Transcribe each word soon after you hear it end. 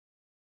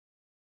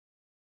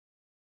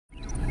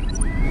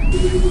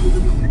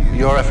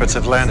Your efforts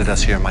have landed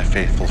us here, my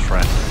faithful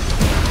friend.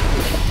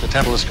 The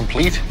temple is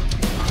complete,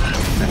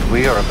 and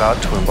we are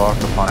about to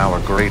embark upon our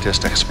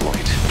greatest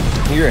exploit.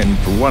 You're in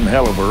for one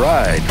hell of a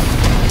ride.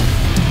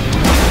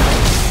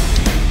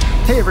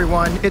 Hey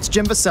everyone, it's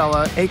Jim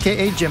Vasella,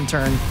 aka Jim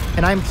Turn,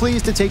 and I'm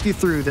pleased to take you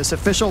through this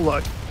official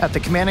look at the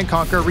Command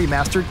Conquer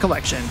Remastered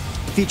Collection,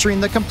 featuring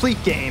the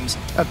complete games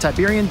of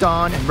Tiberian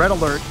Dawn and Red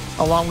Alert,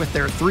 along with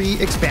their 3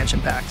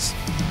 expansion packs.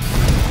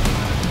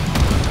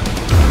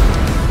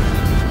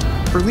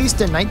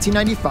 Released in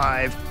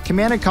 1995,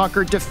 Command &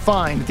 Conquer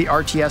defined the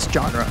RTS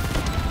genre.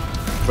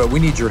 But we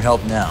need your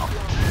help now.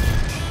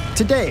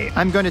 Today,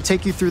 I'm going to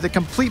take you through the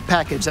complete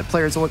package that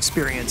players will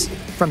experience,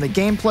 from the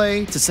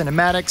gameplay to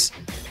cinematics,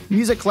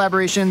 music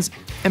collaborations,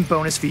 and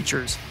bonus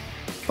features.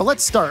 But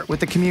let's start with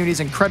the community's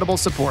incredible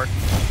support.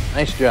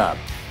 Nice job.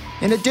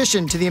 In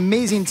addition to the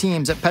amazing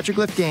teams at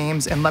Petroglyph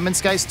Games and Lemon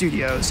Sky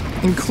Studios,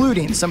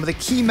 including some of the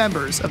key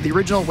members of the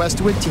original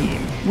Westwood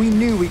team, we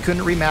knew we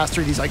couldn't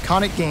remaster these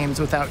iconic games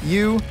without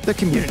you, the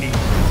community.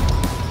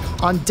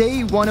 On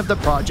day 1 of the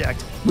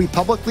project, we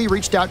publicly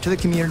reached out to the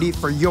community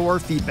for your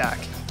feedback.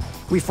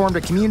 We formed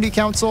a community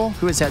council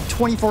who has had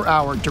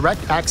 24-hour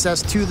direct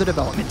access to the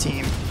development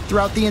team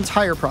throughout the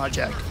entire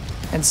project,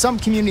 and some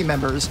community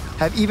members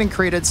have even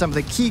created some of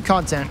the key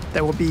content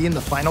that will be in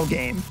the final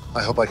game.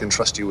 I hope I can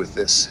trust you with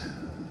this.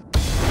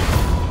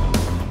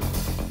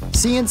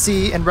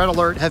 C&C and Red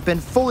Alert have been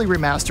fully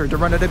remastered to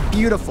run at a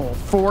beautiful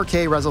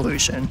 4K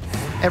resolution.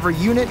 Every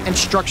unit and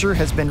structure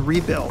has been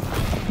rebuilt.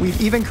 We've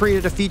even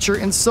created a feature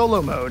in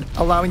solo mode,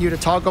 allowing you to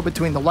toggle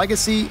between the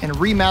legacy and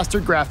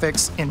remastered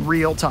graphics in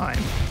real time.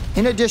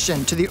 In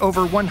addition to the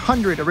over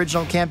 100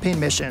 original campaign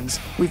missions,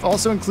 we've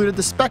also included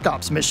the Spec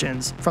Ops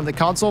missions from the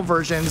console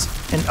versions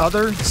and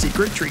other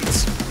secret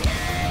treats.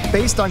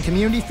 Based on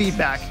community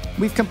feedback,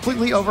 we've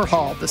completely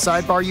overhauled the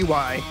sidebar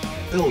UI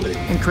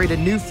and created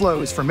new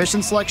flows for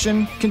mission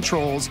selection,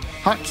 controls,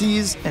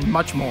 hotkeys, and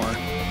much more.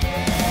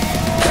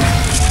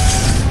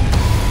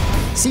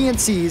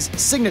 C&C's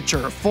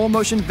signature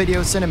full-motion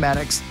video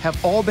cinematics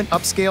have all been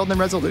upscaled in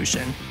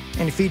resolution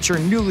and feature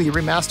newly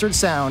remastered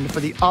sound for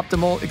the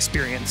optimal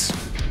experience.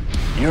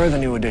 You're the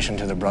new addition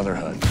to the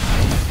Brotherhood.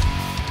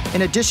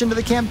 In addition to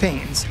the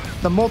campaigns,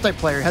 the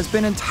multiplayer has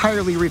been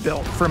entirely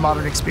rebuilt for a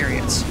modern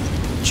experience.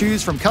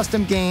 Choose from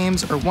custom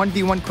games or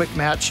 1v1 quick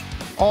match,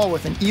 all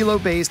with an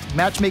ELO-based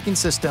matchmaking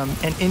system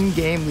and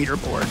in-game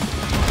leaderboard.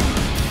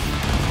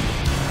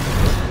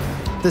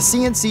 The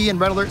C&C and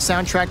Red Alert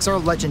soundtracks are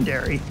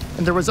legendary,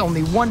 and there was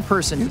only one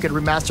person who could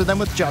remaster them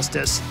with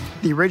justice,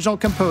 the original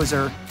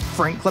composer,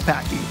 Frank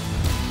Klepacki.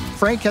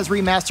 Frank has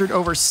remastered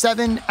over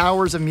 7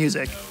 hours of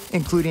music,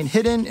 including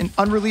hidden and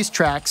unreleased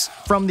tracks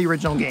from the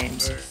original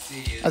games.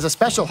 As a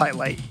special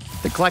highlight,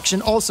 the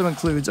collection also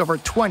includes over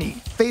 20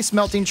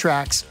 face-melting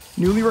tracks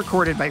newly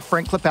recorded by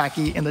Frank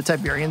Klepacki and the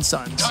Tiberian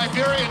Sons.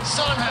 Tiberian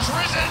sun has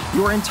risen!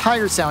 Your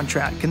entire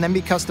soundtrack can then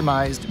be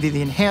customized via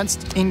the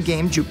enhanced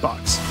in-game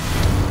jukebox.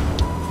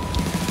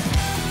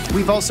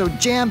 We've also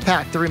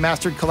jam-packed the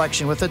remastered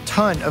collection with a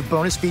ton of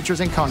bonus features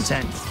and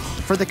content.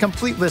 For the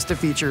complete list of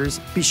features,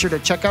 be sure to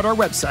check out our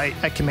website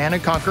at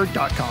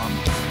commandandconquer.com.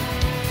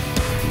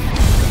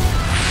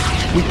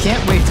 We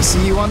can't wait to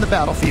see you on the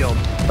battlefield,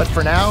 but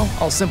for now,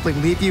 I'll simply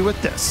leave you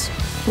with this.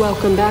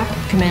 Welcome back,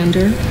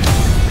 Commander.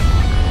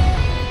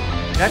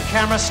 That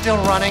camera's still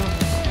running.